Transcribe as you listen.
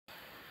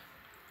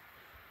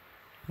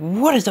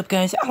What is up,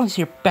 guys? Alex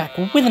here, back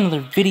with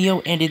another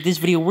video, and in this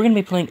video we're gonna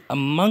be playing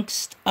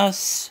Amongst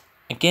Us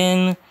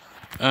again.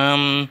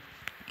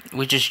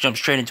 We just jumped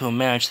straight into a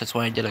match. That's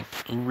why I did a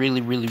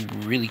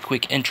really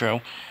quick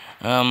intro.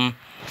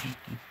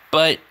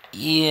 But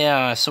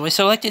yeah, so I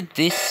selected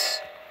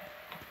this.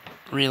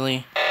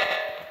 Really.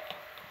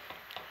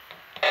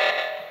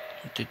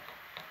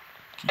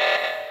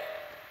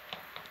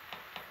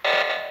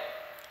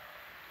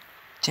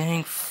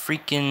 Dang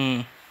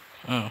freaking.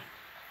 Oh.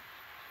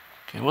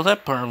 Okay, well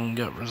that problem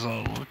got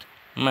resolved.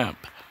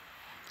 Map.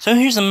 So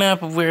here's a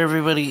map of where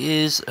everybody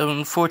is.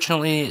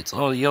 Unfortunately, it's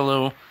all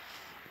yellow.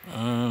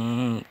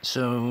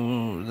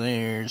 So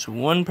there's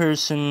one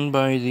person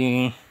by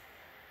the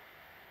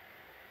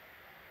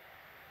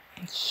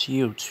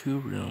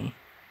CO2 room.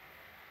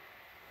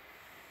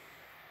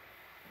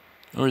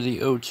 Or the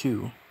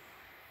O2.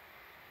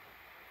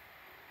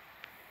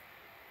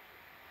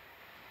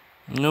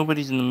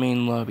 Nobody's in the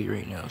main lobby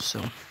right now, so.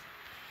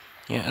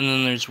 Yeah, and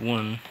then there's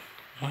one.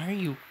 Why are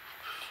you...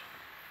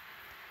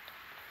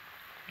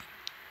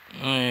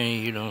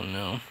 You don't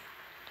know.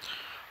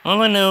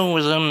 All I know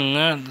is I'm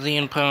not the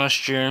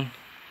imposter.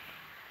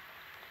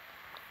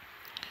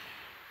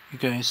 You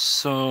guys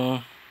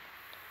saw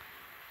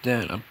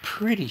that, I'm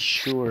pretty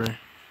sure.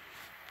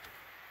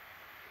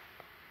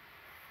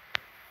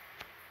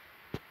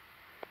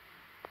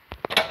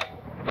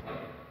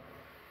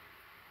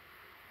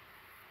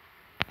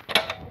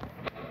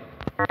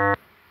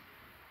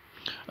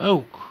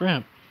 Oh,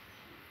 crap.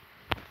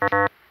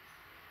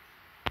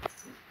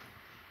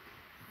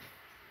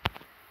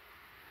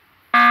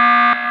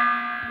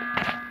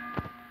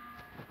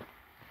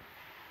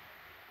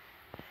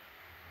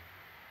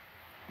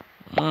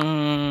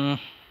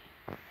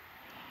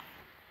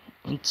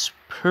 It's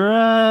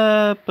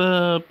probably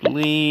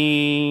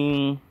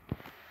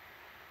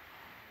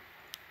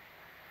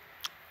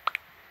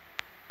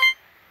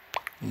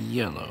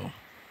yellow.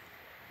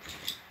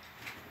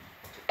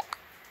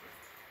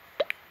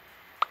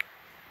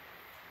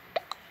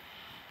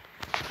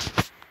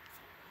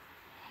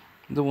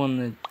 The one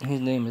that his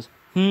name is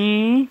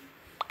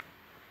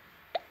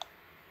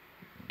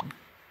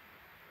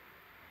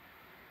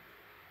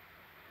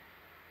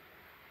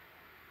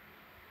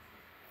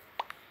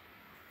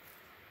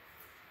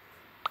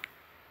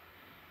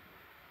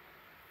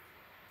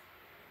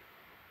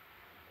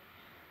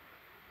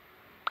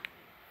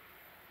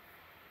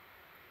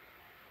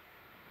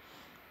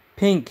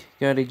Pink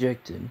got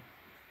ejected.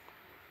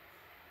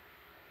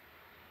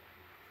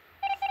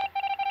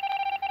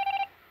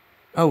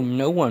 Oh,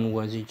 no one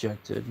was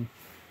ejected.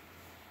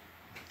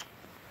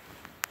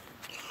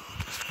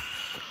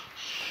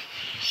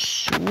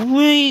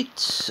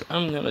 Sweet!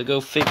 I'm gonna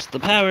go fix the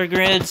power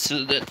grid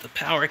so that the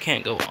power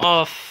can't go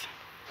off.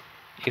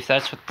 If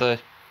that's what the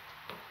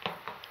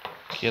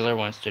killer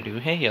wants to do.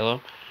 Hey,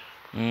 yellow.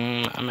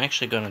 I'm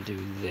actually gonna do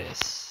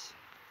this.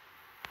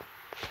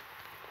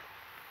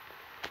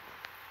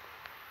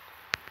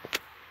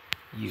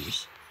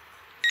 Use.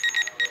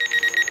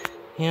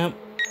 Yep.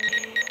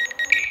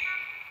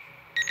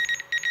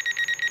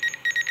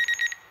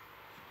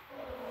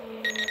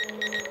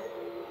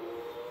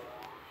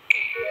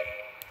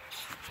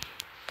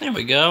 There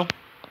we go.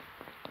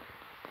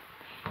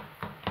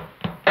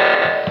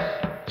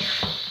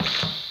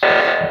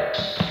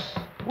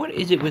 What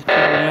is it with people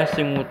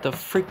messing with the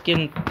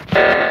freaking...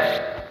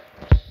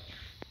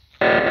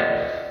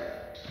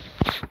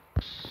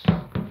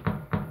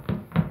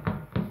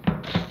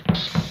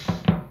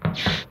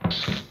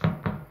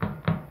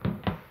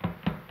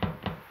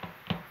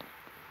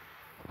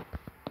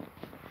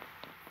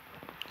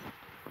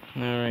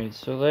 Alright,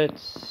 so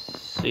let's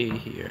see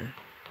here.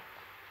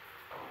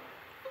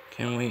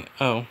 Can we...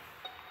 Oh.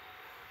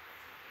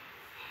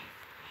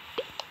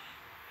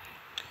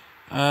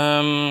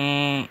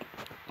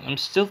 I'm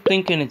still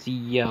thinking it's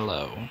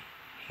yellow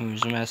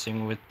who's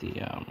messing with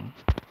the,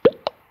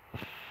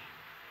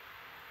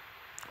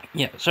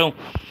 Yeah, so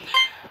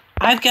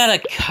I've got a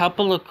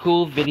couple of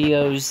cool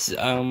videos.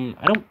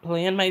 I don't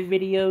plan my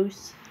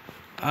videos.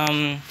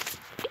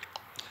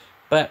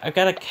 But I've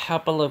got a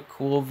couple of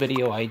cool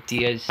video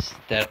ideas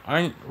that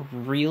aren't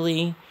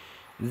really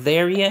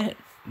there yet,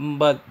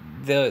 but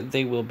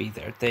they will be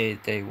there.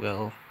 They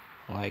will,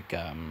 like,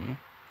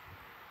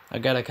 I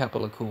got a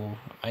couple of cool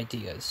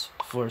ideas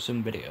for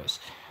some videos.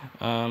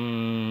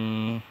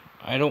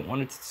 I don't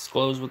want to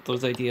disclose what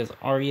those ideas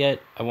are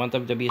yet. I want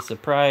them to be a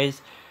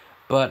surprise,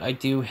 but I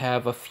do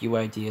have a few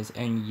ideas.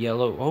 And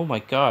yellow, oh my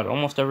god,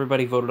 almost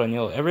everybody voted on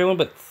yellow. Everyone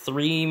but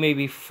 3,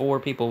 maybe 4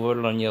 people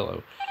voted on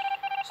yellow.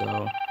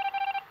 So...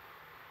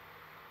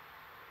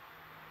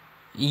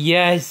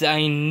 Yes,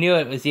 I knew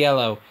it was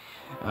yellow.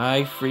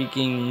 I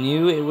freaking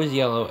knew it was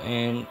yellow,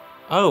 and...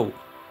 Oh.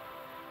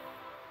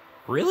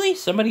 Really?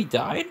 Somebody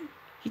died?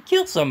 He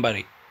killed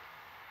somebody.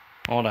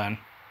 Hold on.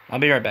 I'll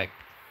be right back.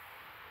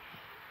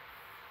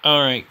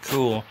 Alright,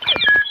 cool.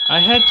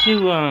 I had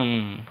to,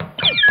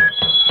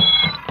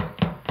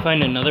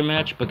 find another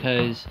match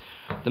because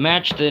the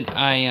match that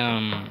I,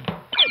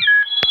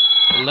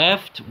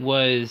 left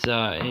was,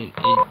 it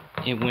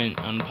it went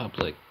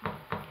unpublic.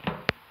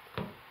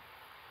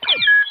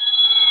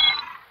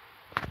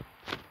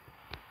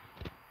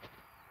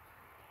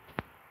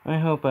 I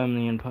hope I'm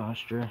the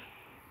imposter.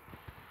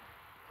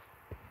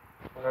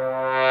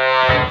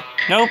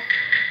 Nope.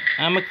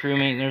 I'm a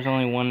crewmate. There's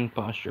only one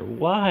imposter.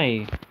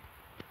 Why?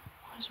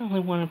 Why is there only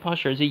one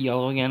imposter? Is it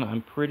yellow again?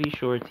 I'm pretty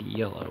sure it's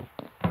yellow.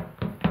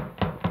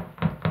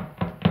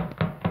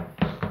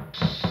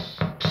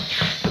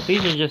 But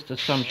these are just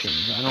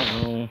assumptions. I don't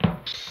know.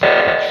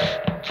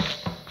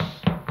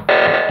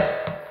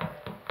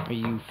 Are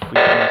you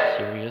freaking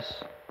serious?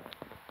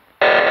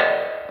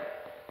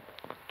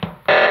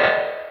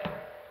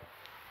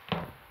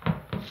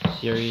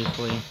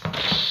 Seriously?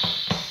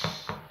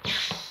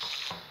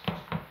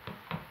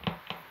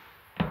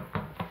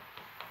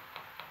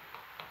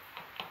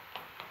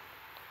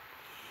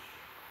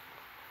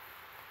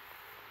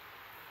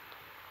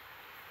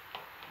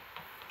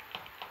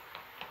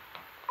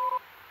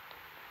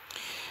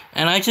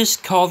 And I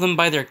just call them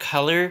by their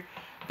color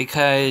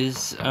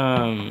because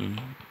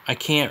I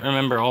can't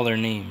remember all their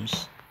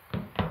names.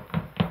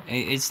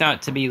 It's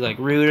not to be like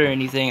rude or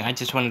anything. I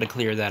just wanted to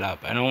clear that up.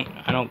 I don't,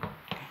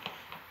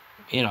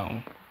 you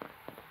know,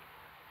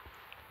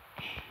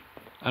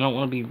 I don't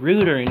want to be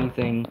rude or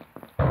anything,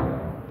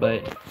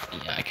 but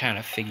yeah, I kind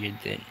of figured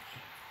that.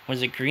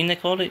 Was it green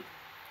that called it?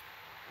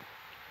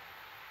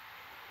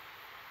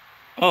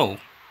 Oh,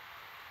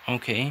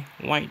 okay,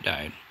 white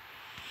died.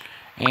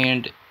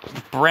 And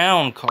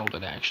brown called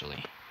it,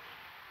 actually.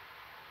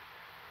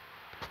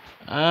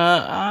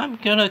 I'm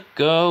gonna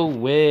go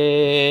with...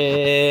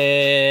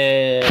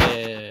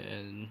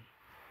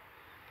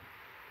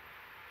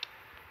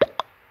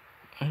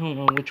 I don't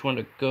know which one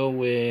to go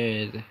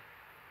with.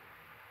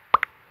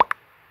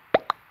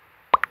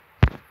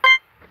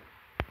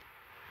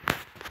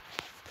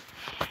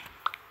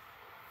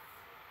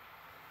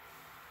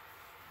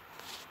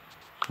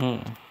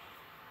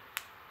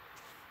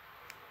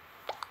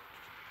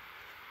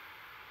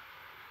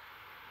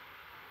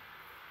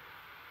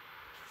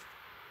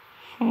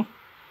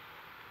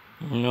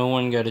 No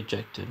one got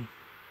ejected.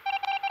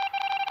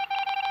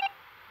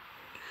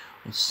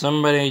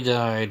 Somebody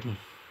died.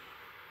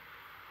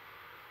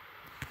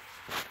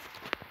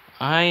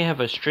 I have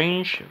a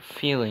strange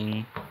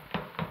feeling.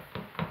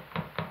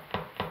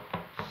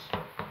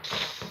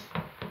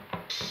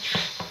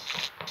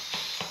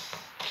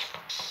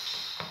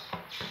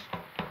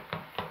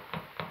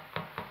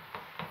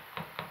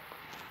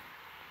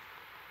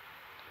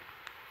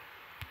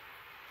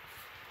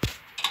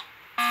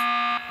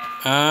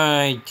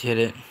 I did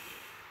it.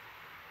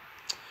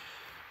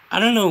 I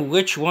don't know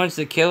which one's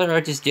the killer,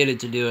 I just did it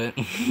to do it.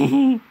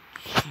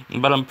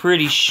 But I'm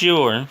pretty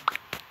sure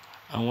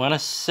I want to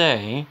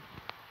say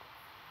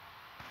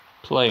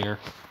player.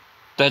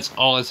 That's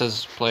all it says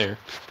is player.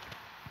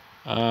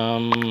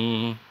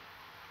 Oh,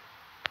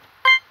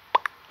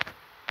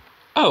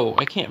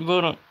 I can't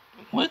vote on...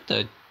 What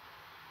the...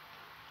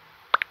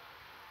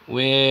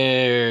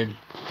 Weird.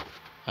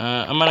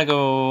 I'm gonna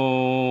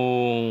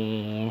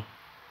go...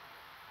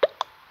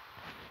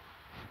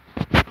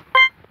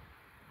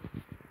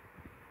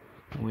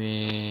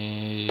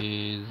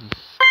 with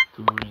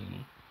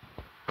green.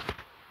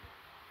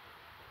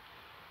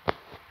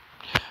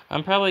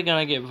 I'm probably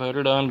gonna get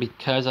voted on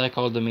because I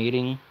called the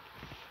meeting.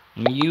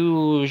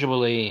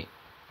 Usually...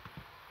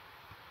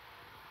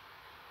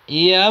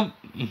 Yep.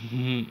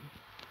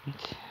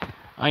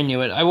 I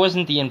knew it. I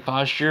wasn't the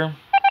imposter.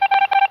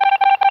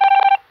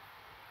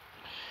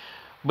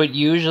 But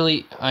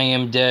usually, I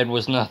am dead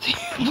was not the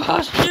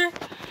imposter.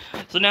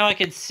 So now I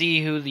can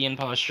see who the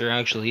imposter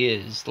actually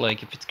is.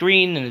 Like, if it's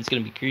green, then it's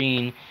gonna be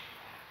green.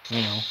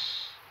 You know.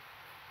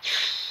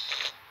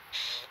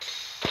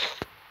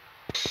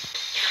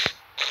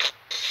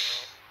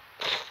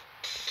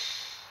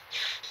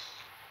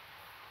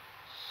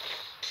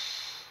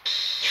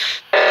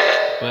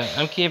 But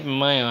I'm keeping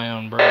my eye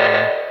on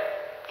brown.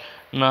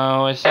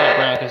 No, it's not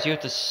brown, because you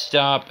have to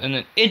stop, and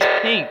then... It's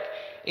pink!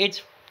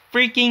 It's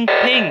freaking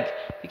pink!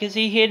 Because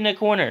he hid in a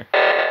corner.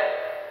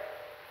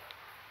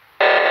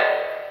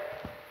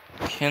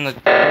 Can the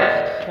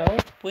ghost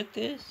help with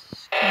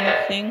this kind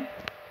of thing?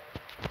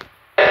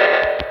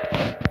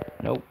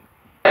 Nope.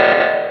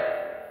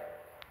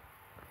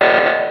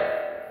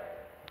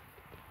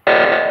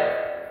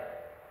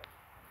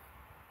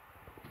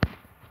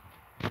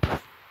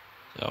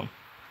 So...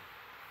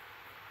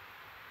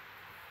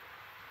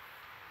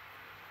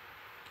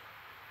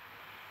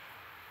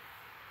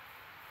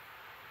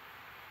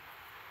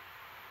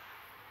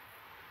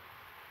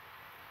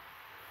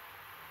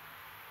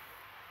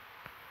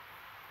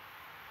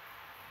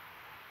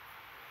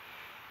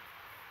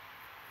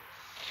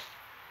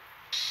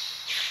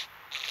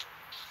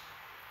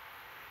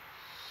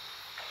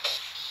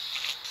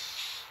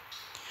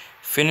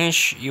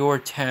 Finish your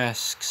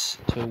tasks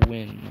to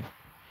win.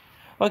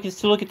 Oh, I can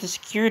still look at the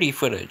security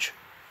footage.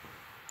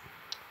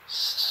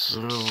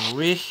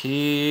 Sweet.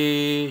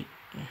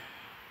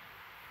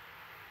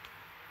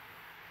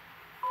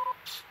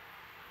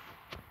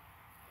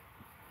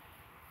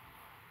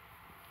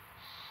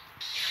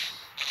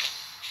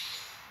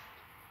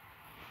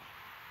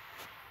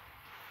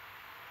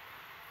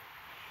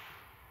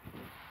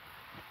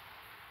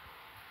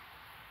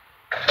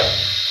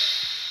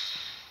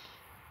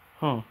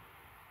 Huh.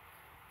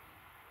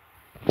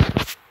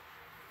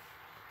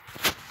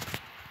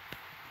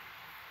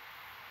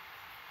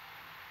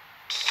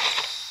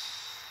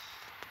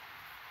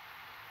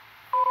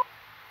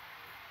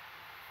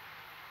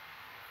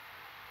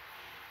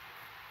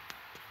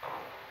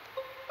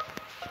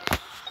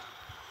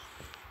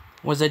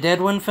 Was a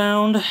dead one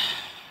found?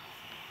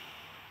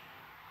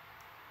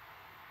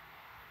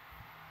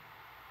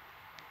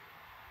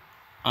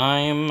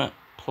 I'm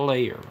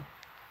player.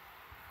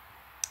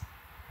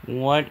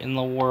 What in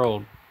the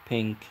world,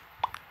 Pink?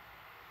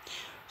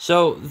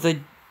 So,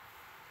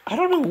 I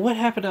don't know what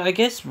happened. I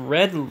guess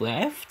Red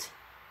left?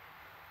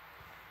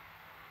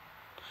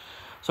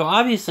 So,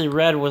 obviously,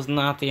 Red was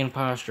not the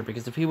imposter,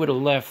 because if he would have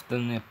left,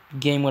 then the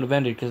game would have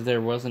ended, because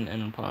there wasn't an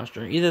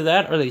imposter. Either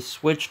that, or they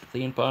switched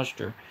the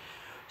imposter.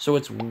 So,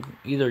 it's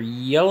either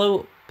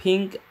yellow,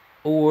 pink,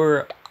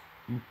 or...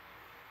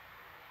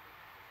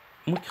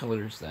 What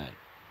color is that?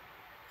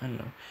 I don't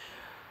know.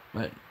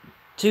 But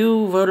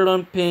 2 voted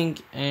on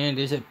pink, and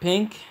is it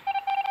pink?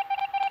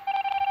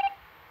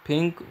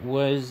 Pink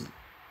was...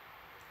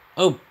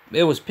 Oh,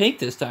 it was pink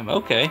this time.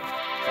 Okay.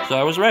 So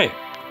I was right.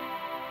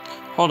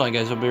 Hold on,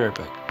 guys. I'll be right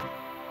back.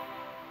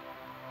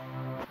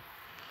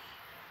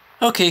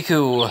 Okay,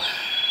 cool.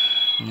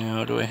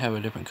 Now, do I have a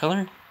different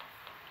color?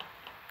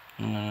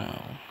 No.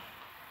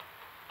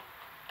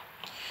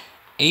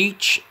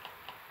 JHVZ.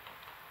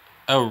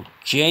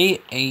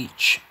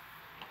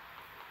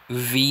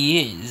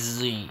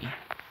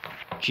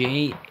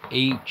 JHVZ.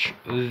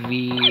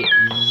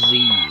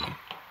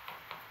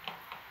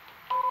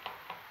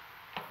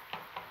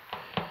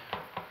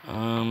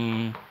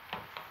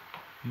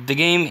 The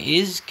game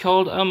is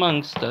called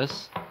Amongst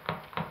Us.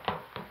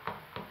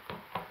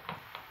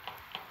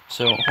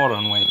 So, hold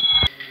on, wait.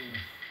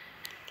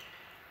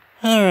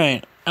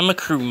 Alright, I'm a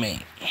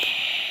crewmate.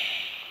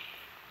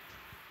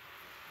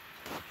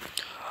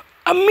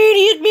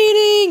 Immediate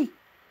meeting!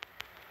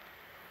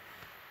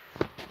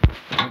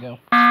 There we go.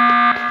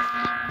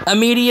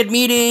 Immediate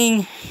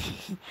meeting!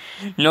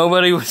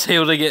 Nobody was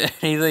able to get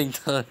anything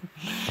done.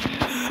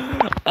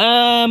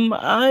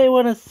 I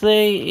want to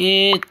say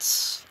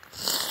it's...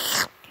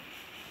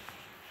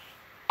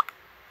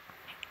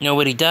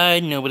 Nobody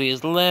died, nobody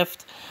is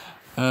left.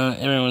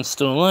 Everyone's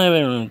still alive,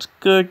 everyone's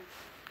good.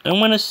 I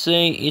want to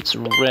say it's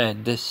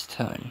Red this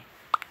time.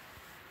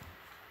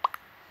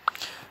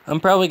 I'm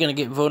probably going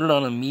to get voted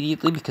on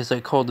immediately because I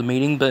called the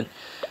meeting, but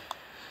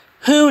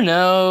who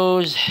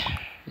knows?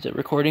 Is it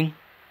recording?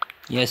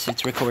 Yes,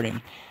 it's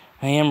recording.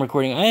 I am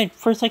recording.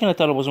 For a second I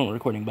thought it wasn't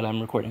recording, but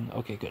I'm recording.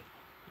 Okay, good.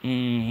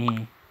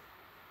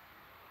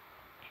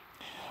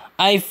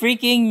 I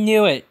freaking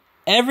knew it.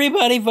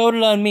 Everybody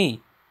voted on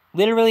me.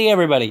 Literally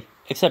everybody,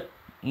 except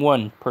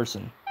one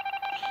person.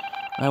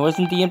 I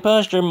wasn't the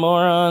imposter,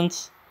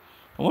 morons.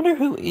 I wonder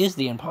who is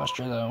the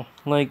imposter, though.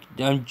 Like,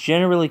 I'm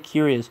generally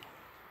curious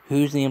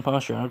who's the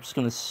imposter. I'm just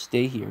gonna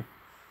stay here.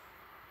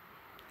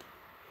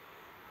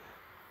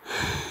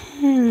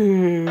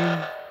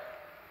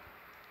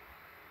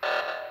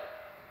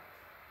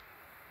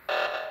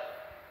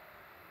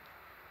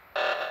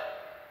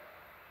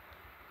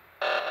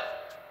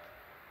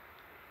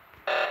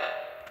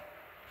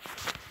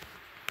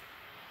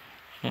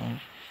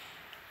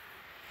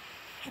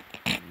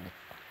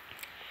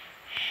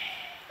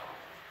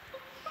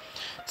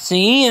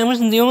 See, I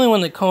wasn't the only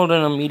one that called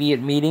an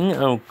immediate meeting.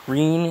 Oh,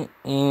 green,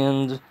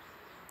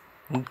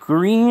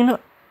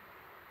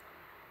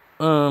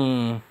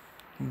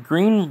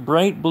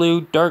 bright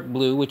blue, dark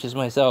blue, which is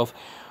myself.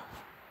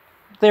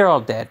 They're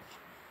all dead.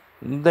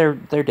 They're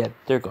dead.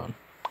 They're gone.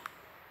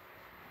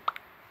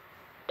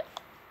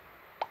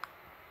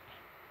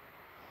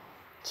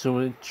 So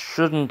it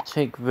shouldn't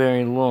take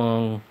very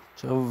long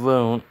to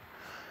vote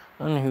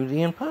on who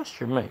the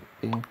imposter might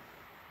be.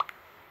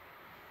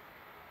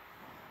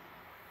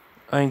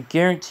 I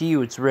guarantee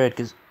you it's Red,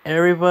 because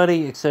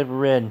everybody except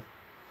Red.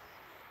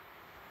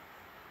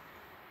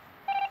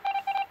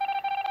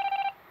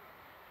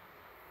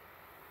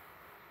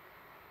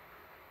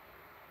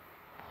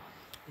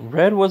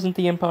 Red wasn't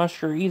the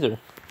imposter either.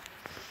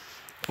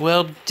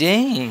 Well,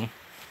 dang.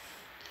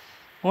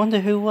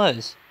 Wonder who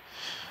was.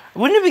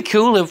 Wouldn't it be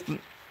cool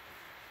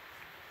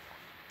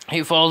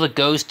if all the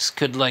ghosts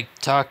could, like,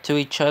 talk to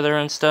each other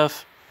and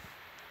stuff?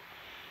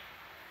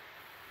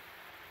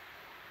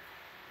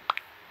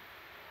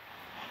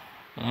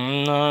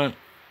 I'm not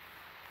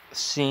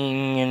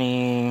seeing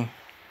any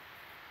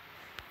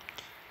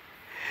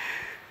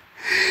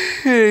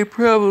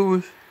problem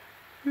with...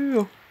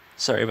 Oh,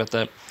 sorry about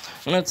that.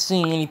 I'm not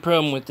seeing any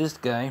problem with this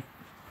guy.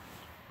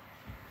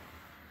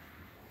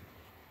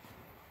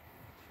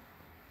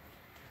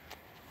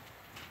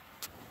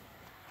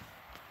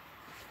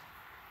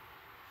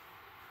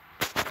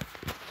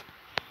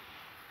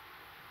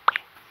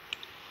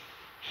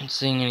 I'm not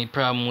seeing any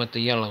problem with the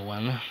yellow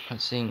one. I'm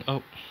not seeing...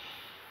 Oh.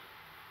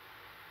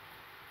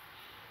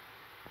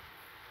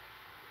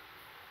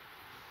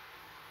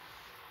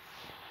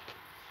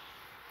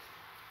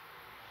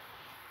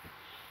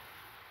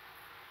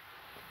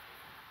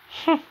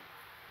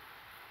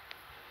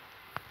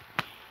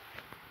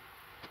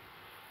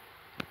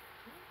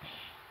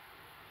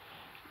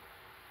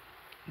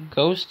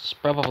 Ghosts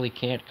probably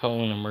can't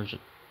call an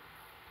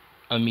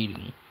a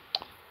meeting.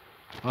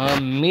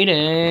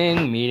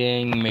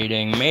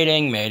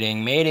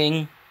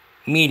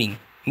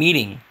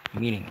 Meeting.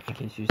 In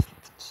case you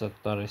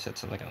thought I said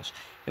something else.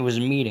 It was a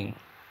meeting.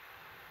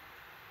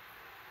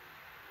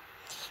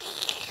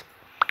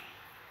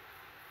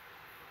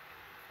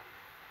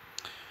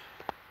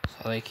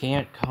 So they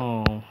can't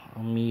call a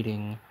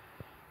meeting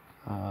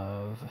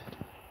of...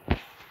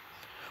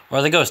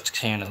 Or the ghosts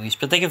can, at least.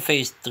 But they can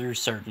phase through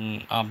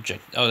certain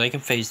objects. Oh, they can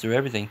phase through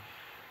everything.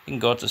 They can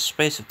go out to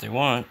space if they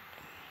want.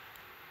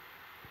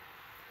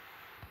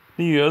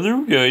 The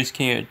other guys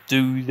can't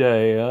do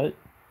that.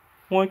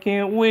 Why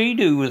can't we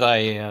do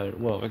that?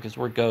 Well, because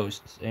we're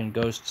ghosts, and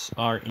ghosts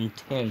are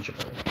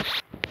intangible.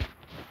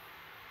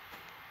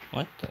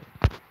 What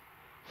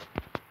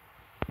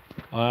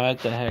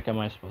the heck am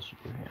I supposed to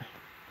do here?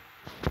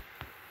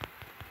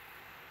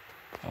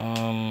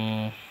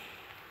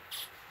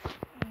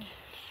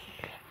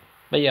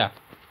 But yeah.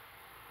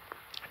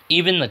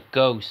 Even the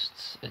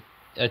ghosts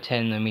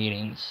attend the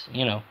meetings,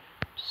 you know,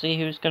 to see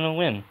who's gonna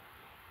win.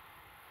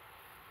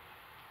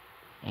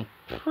 I'm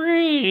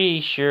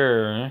pretty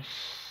sure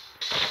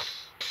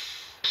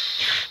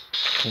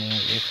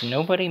if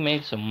nobody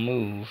makes a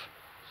move,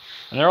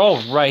 and they're all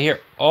right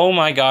here. Oh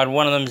my god,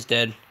 one of them is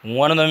dead.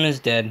 One of them is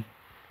dead.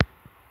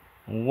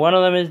 One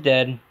of them is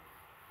dead.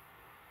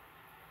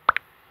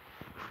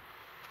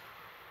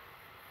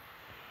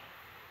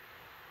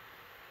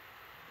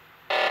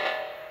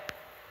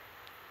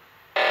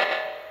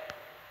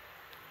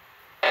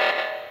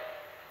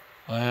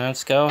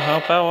 Let's go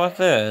help out with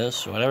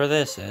this, whatever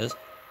this is.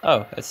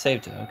 Oh, that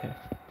saved it, okay.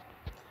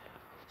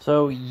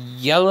 So,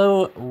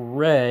 yellow,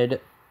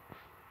 red,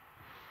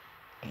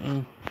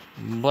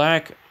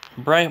 black,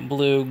 bright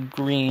blue,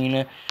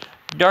 green,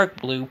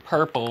 dark blue,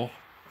 purple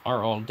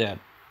are all dead.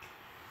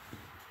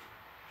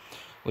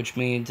 Which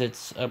means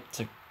it's up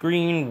to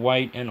green,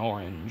 white, and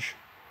orange.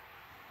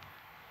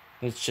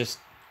 It's just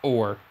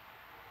or.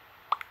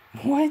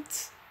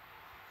 What?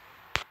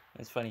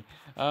 That's funny.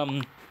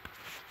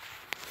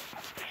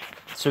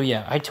 So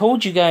yeah, I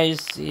told you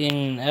guys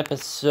in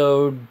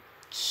episode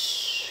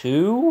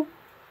 2?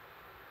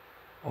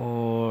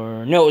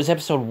 Or... No, it was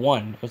episode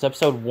 1. It was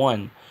episode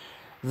 1.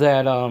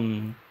 That,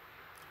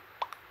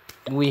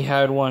 we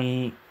had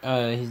one,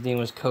 his name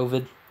was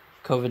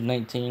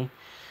COVID-19.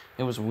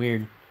 It was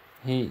weird.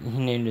 He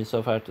named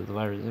himself after the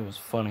virus. It was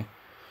funny.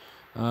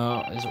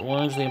 Is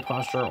Orange the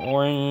imposter?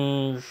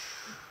 Orange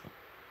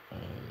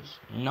is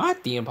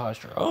not the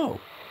imposter.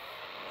 Oh.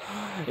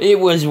 It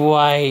was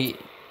white.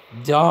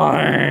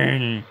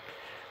 Darn.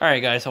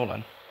 Alright, guys, hold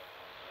on.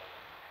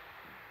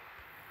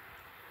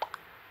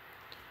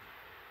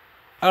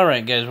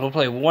 Alright, guys, we'll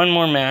play one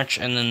more match,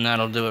 and then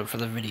that'll do it for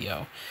the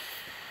video.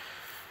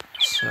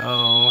 So,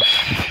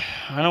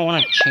 I don't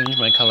want to change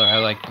my color. I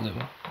like blue.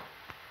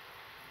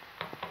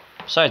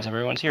 Besides,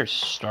 everyone's here.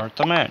 Start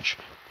the match.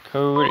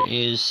 Code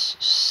is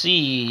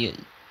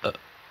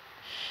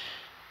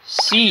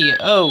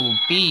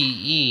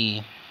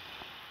COBE.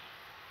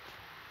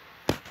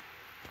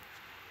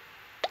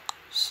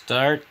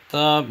 Start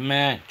the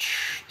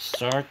match.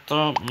 Start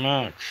the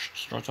match.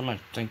 Start the match.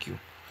 Thank you.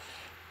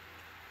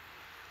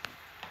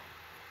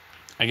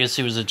 I guess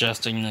he was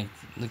adjusting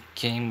the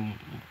game,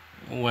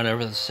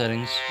 whatever the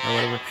settings or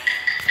whatever.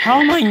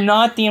 How am I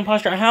not the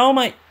imposter? How am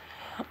I?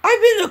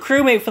 I've been the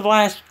crewmate for the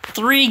last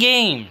 3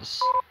 games.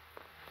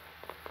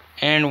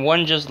 And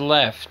one just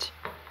left.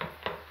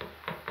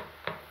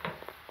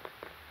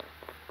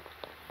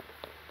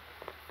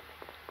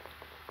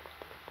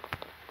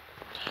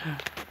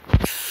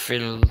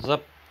 Fills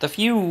up the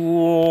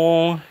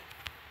fuel.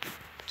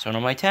 It's one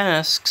of my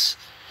tasks.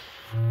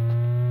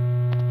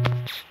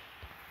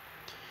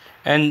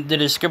 And the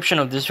description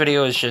of this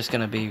video is just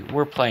gonna be,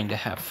 we're playing to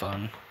have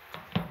fun.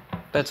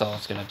 That's all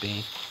it's gonna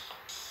be.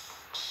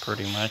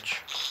 Pretty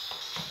much.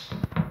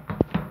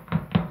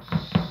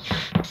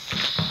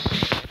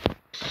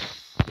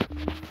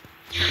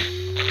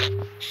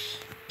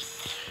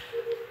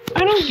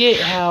 I don't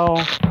get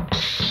how...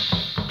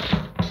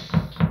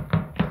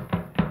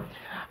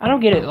 I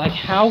don't get it, like,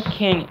 how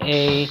can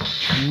a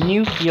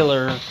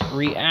nuclear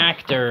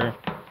reactor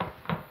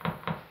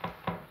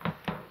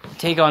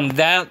take on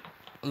that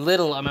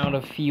little amount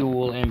of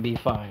fuel and be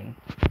fine?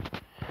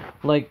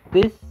 Like,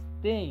 this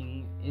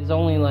thing is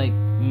only, like,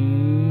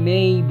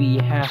 maybe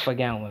half a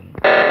gallon.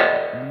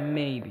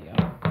 Maybe.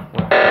 Oh,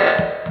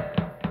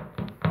 crap.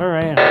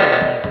 Alright,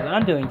 because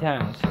I'm doing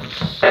tasks.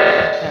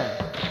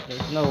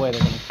 There's no way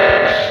they're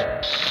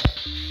gonna...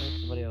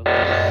 Somebody else.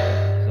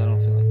 Because I don't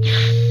feel like it.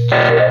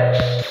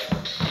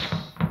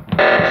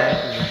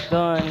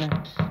 Done.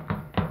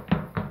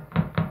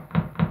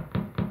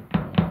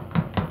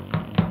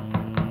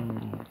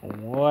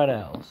 What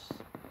else?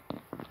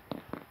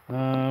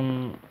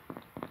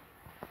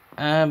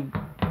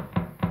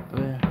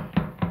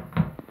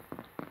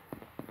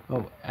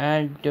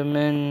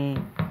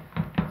 Abdomen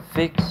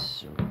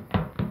fix.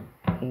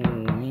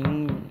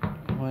 Wait,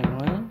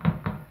 what?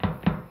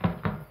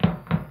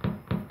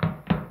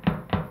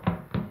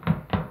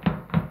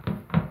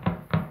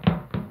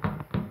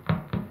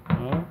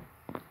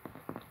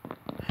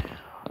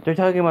 They're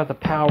talking about the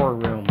power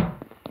room.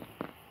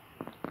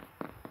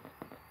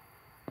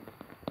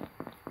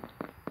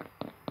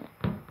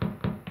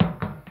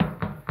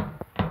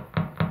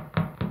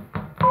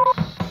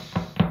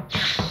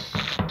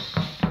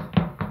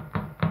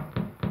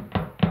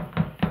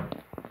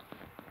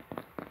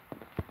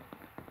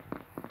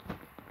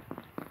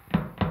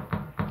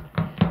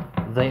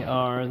 They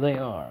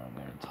are.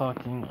 They're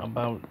talking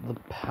about the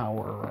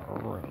power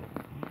room.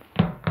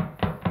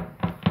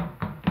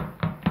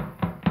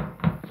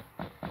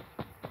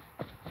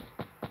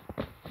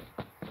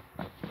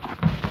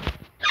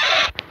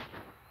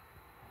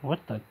 What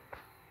the?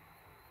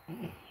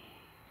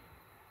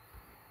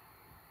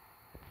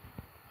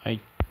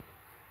 I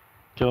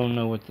don't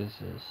know what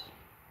this is.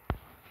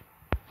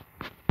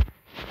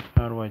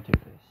 How do I do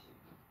this?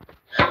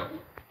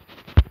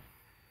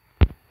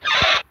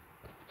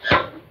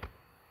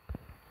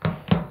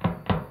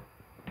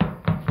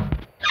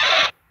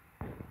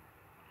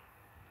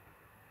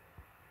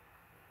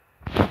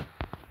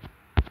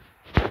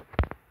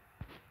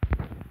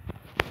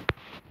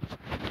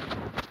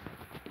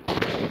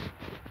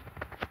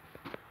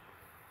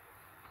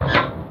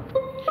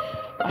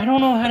 I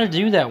don't know how to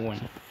do that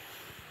one.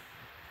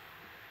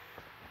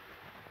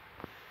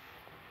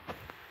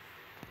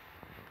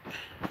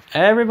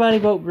 Everybody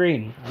vote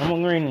green. I don't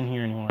want green in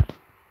here anymore.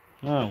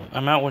 No,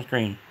 I'm out with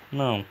green.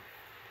 No.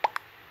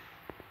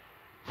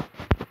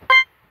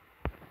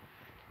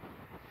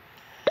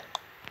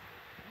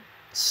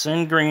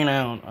 Send green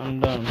out. I'm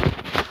done.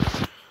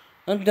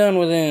 I'm done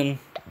with him.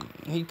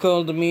 He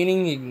called the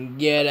meeting. He can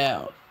get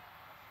out.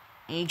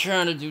 I'm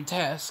trying to do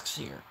tasks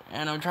here.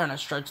 And I'm trying to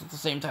stretch at the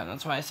same time.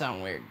 That's why I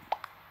sound weird.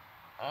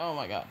 Oh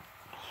my god.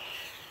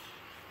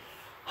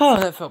 Oh,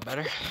 that felt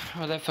better.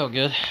 Oh, that felt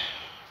good.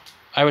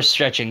 I was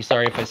stretching.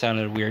 Sorry if I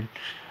sounded weird.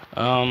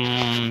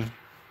 Come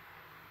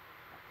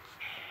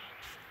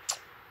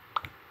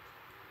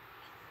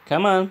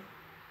on.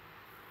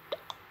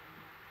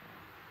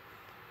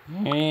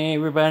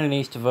 Everybody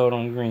needs to vote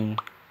on green.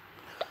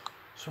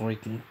 So we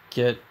can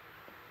get...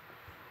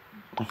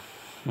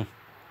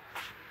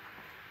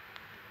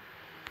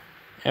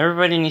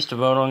 Everybody needs to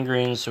vote on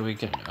green so we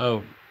can...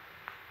 Oh.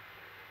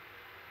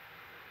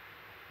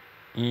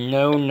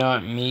 No,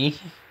 not me.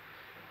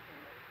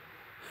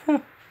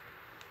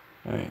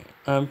 Alright.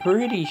 I'm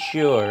pretty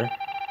sure...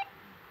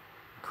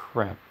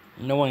 Crap.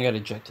 No one got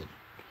ejected.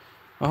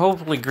 Well,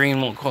 hopefully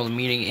green won't call the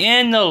meeting.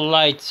 And the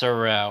lights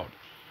are out.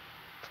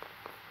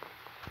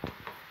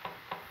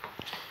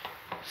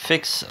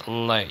 Fix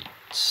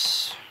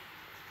lights.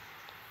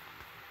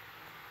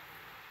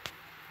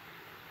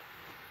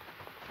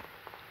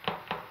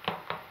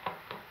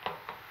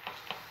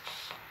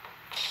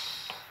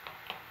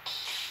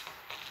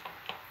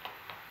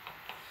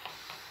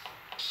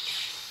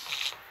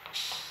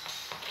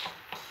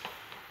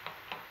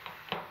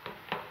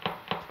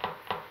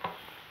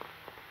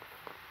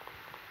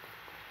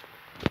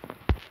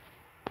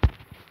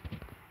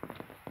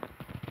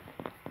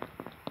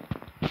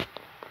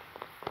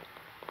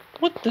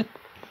 What the?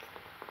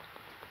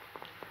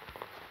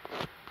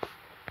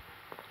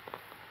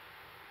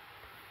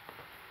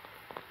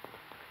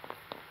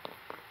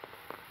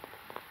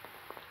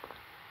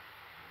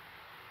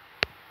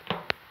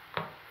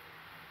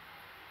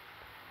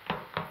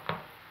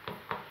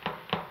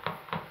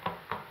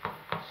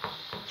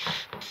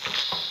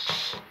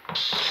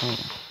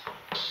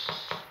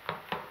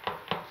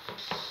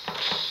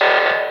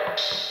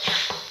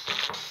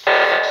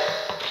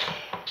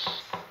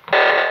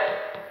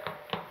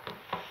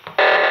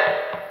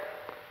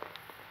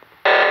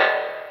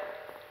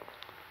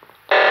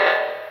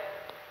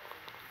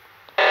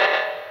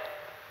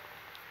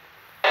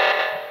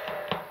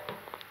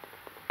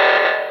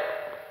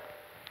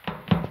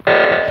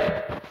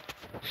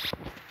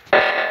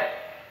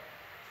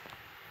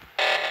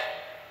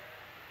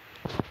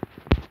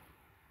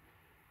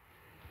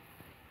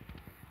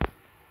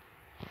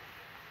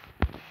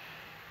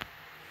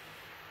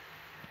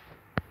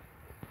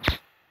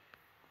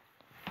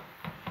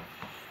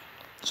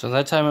 So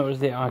that time it was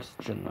the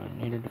oxygen that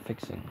needed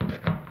fixing.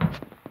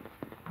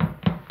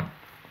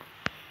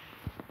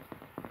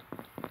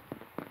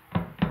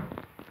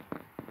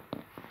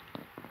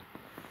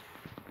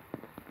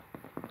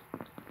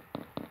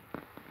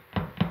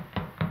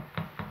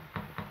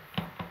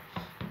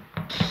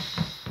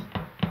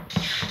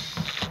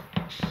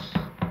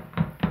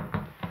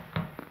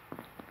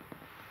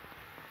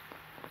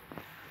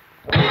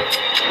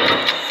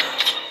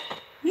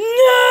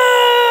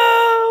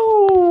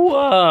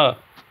 No!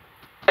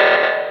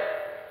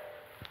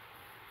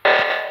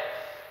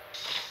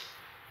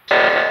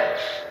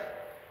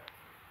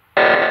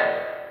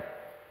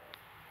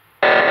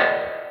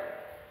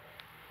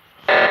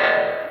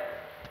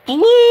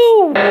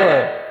 Blue!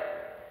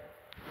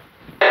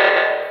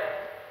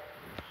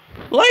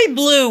 Light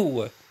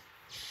blue!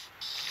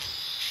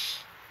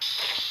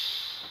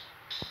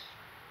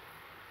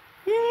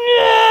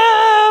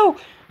 No!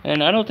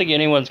 And I don't think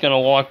anyone's gonna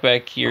walk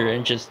back here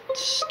and just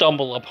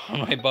stumble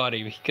upon my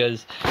body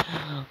because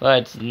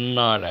that's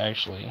not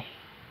actually...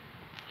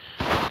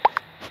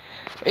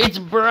 It's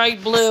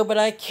bright blue, but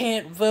I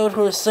can't vote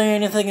or say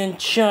anything in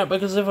chat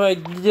because if I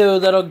do,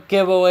 that'll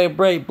give away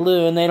bright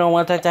blue, and they don't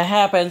want that to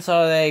happen,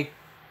 so they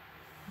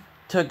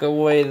took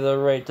away the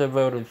right to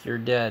vote if you're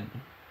dead.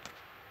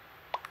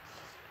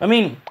 I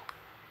mean,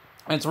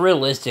 it's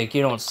realistic.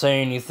 You don't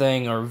say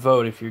anything or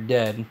vote if you're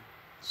dead.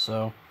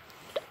 So,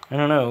 I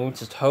don't know.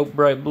 Just hope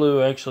bright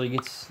blue actually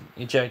gets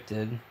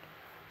ejected.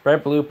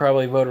 Bright blue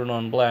probably voted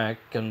on black,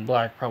 and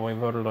black probably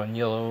voted on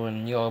yellow,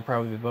 and yellow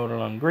probably voted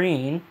on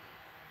green.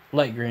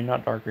 Light green,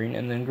 not dark green.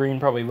 And then green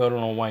probably voted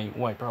on white.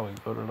 White probably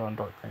voted on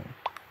dark green.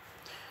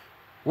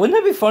 Wouldn't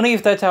that be funny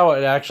if that's how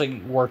it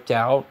actually worked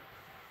out?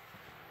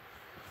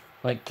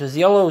 Like, because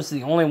yellow is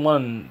the only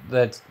one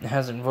that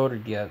hasn't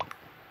voted yet.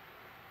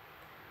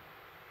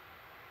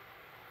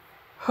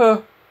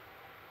 Huh.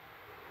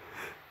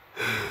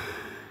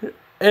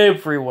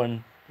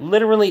 Everyone,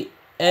 literally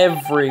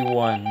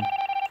everyone,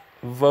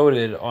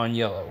 voted on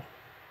yellow.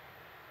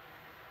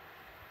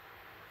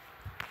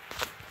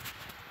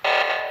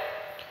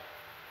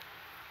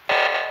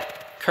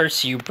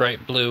 Curse you,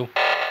 bright blue.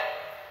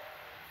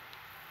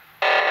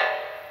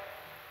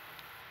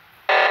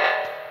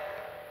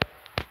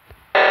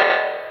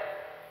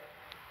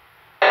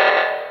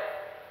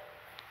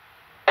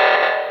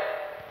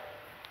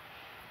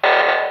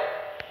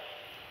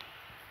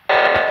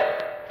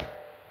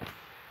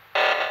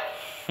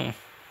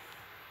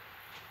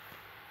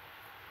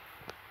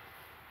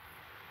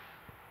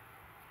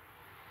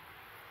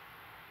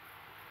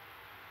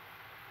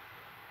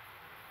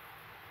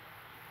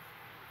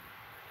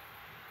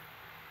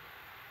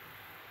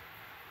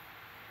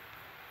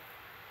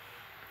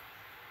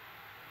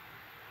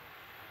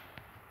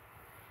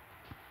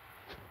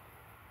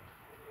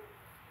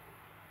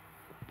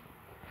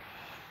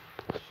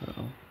 So,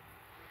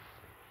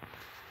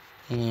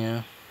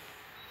 yeah.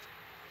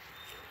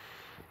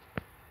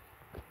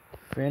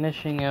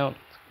 Finishing out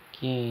the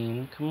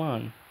game. Come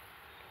on.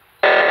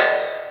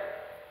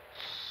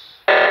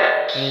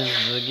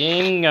 Is the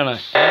game gonna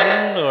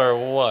end or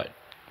what?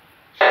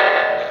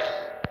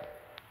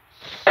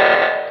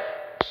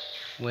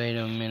 Wait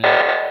a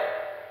minute.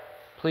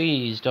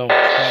 Please don't tell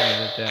me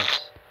that that's...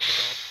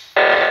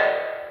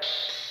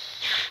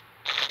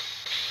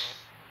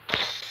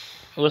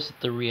 Was it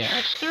the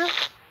reactor?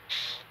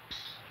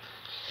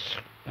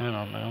 I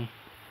don't know.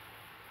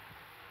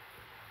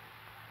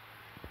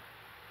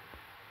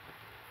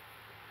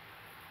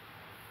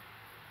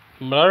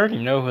 But I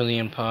already know who the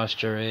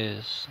imposter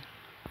is.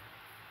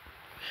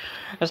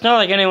 It's not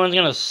like anyone's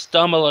gonna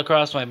stumble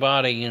across my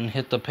body and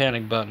hit the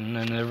panic button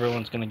and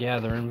everyone's gonna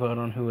gather and vote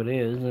on who it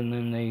is and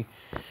then they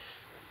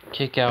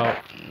kick out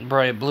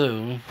bright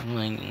blue.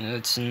 Like,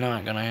 it's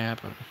not gonna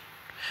happen.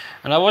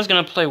 And I was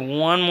gonna play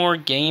one more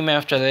game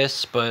after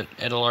this, but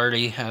it'll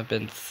already have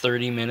been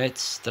 30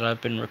 minutes that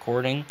I've been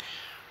recording,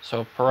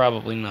 so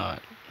probably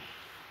not.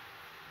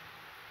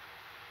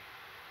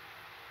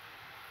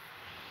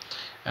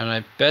 And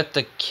I bet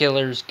the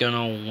killer's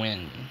gonna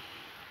win.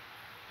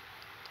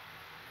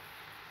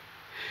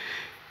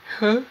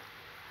 Huh?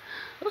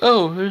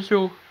 Oh, there's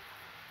no...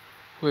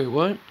 Wait,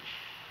 what?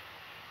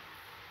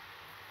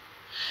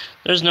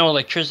 There's no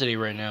electricity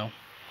right now.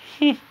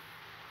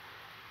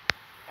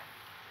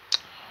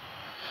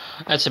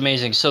 That's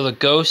amazing. So the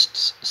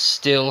ghosts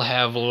still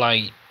have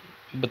light,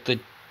 but the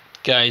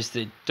guys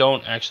that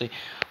don't actually...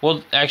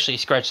 Well, actually,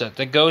 scratch that.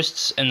 The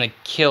ghosts and the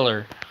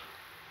killer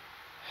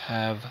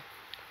have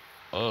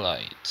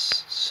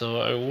lights. So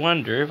I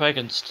wonder if I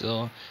can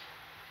still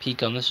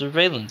peek on the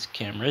surveillance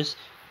cameras.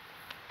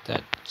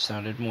 That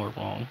sounded more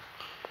wrong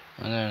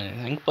than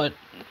anything. But,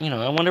 you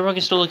know, I wonder if I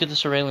can still look at the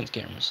surveillance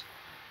cameras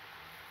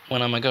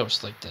when I'm a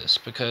ghost like this.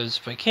 Because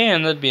if I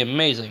can, that'd be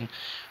amazing.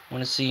 I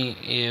want to see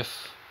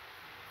if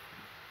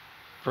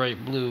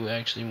bright blue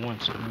actually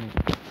wants to move.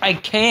 I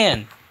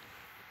can!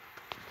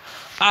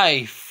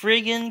 I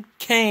friggin'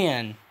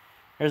 can!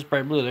 There's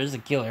bright blue, there's the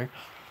killer.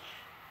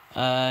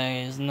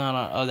 He's not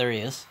on... Oh, there he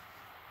is.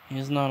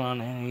 He's not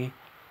on any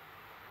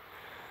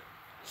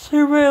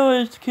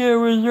surveillance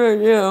cameras right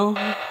now.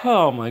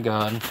 Oh my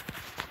god.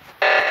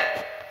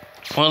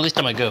 Well, at least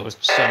I'm a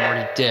ghost, so I'm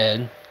already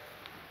dead.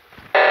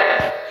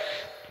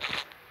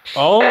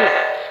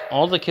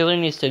 All the killer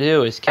needs to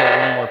do is kill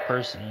one more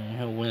person and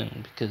he'll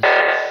win, because,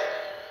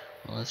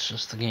 well, that's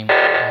just the game, how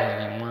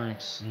the game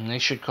works. And they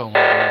should call me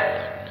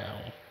right now.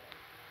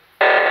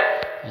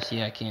 You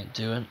see, I can't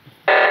do it.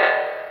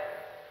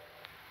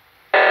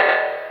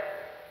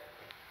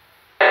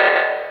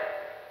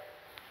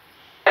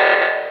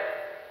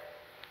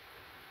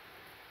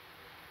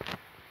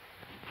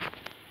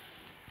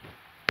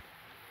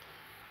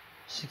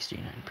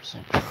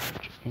 .69%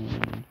 charge,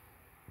 and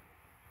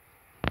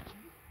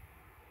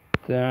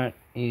that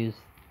is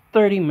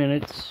 30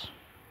 minutes.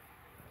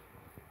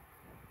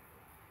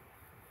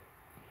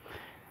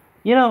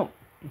 You know,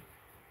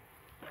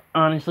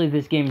 honestly,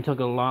 this game took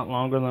a lot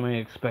longer than I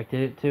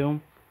expected it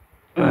to.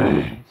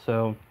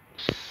 So,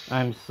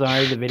 I'm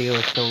sorry the video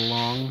is so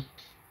long.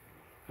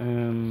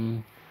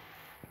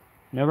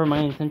 Never my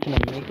intention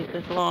to make it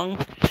this long.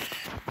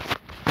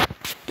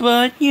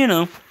 But, you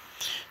know,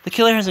 The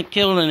killer hasn't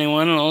killed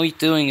anyone, and all he's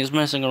doing is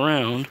messing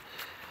around.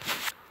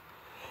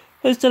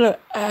 Instead of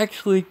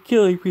actually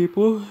killing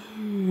people.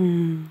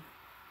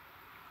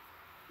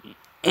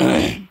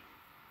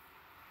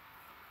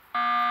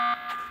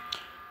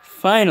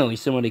 Finally,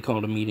 somebody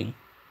called a meeting.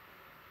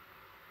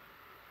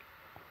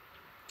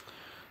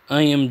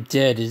 I am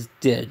dead is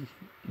dead.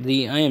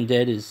 The I am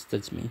dead is,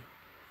 that's me.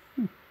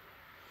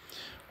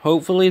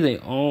 Hopefully they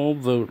all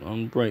vote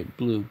on Bright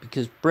Blue,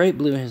 because Bright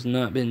Blue has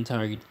not been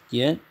targeted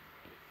yet.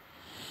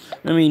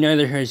 I mean,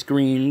 neither has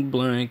green,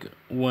 black,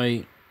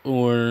 white,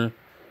 or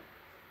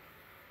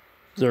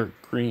dark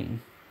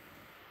green.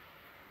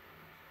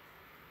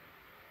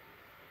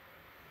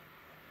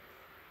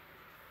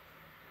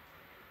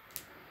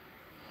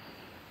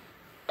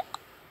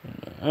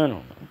 I don't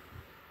know.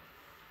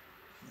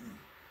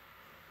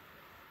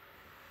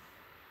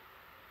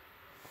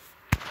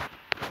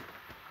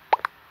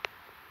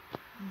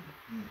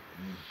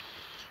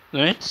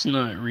 That's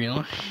not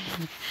real.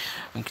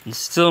 I can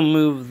still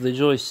move the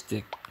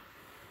joystick.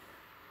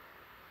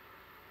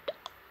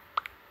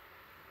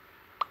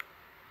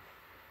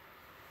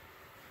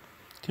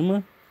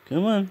 Come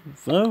on,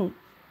 vote.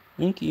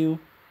 Thank you.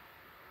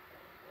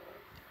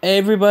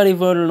 Everybody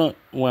voted on.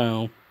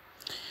 Wow.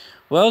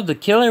 Well, the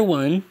killer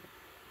won.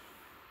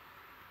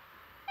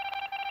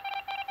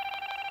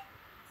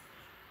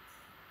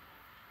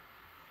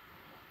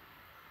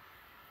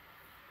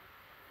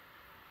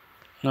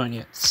 Not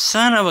yet.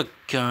 Son of a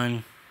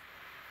gun.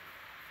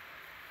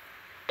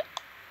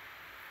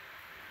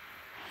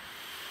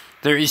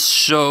 There is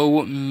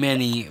so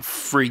many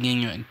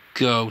freaking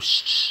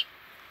ghosts.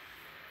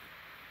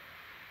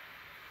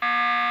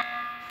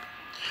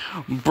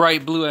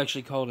 Bright Blue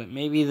actually called it.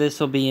 Maybe this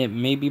will be it.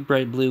 Maybe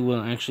Bright Blue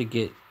will actually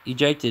get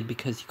ejected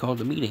because he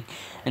called a meeting.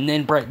 And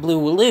then Bright Blue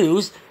will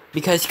lose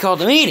because he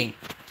called a meeting.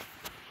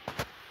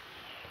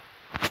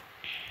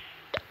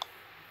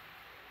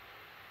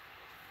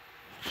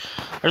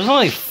 There's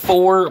only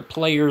 4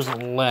 players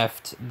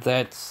left.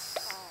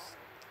 That's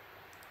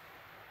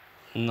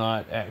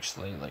not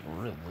actually, like,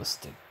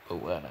 realistic,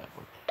 but whatever.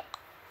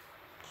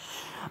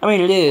 I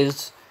mean, it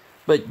is,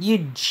 but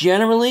you'd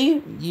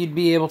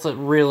be able to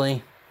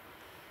really...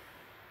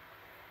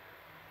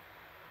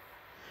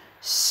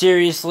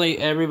 Seriously,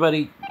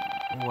 everybody...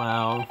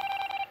 Wow.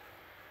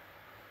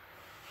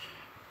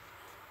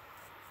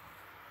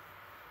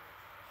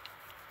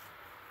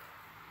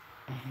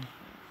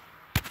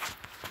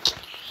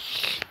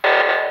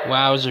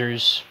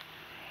 Wowzers.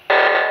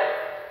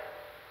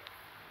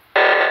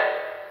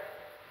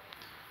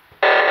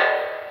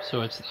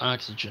 So it's the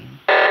oxygen.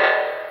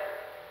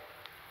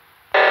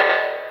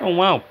 Oh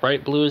wow,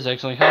 Bright Blue is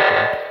actually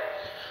helping.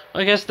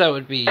 I guess that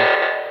would be...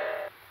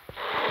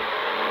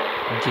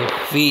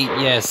 defeat.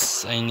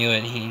 Yes, I knew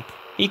it.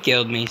 He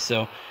killed me,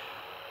 so...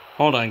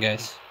 Hold on,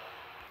 guys.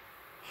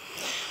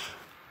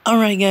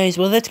 Alright, guys,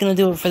 well, that's gonna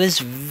do it for this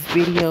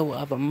video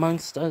of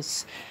Amongst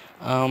Us.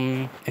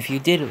 If you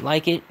did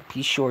like it,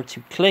 be sure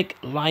to click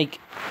like,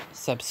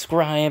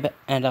 subscribe,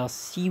 and I'll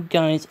see you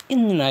guys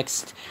in the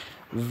next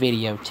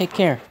video. Take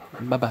care.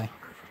 Bye-bye.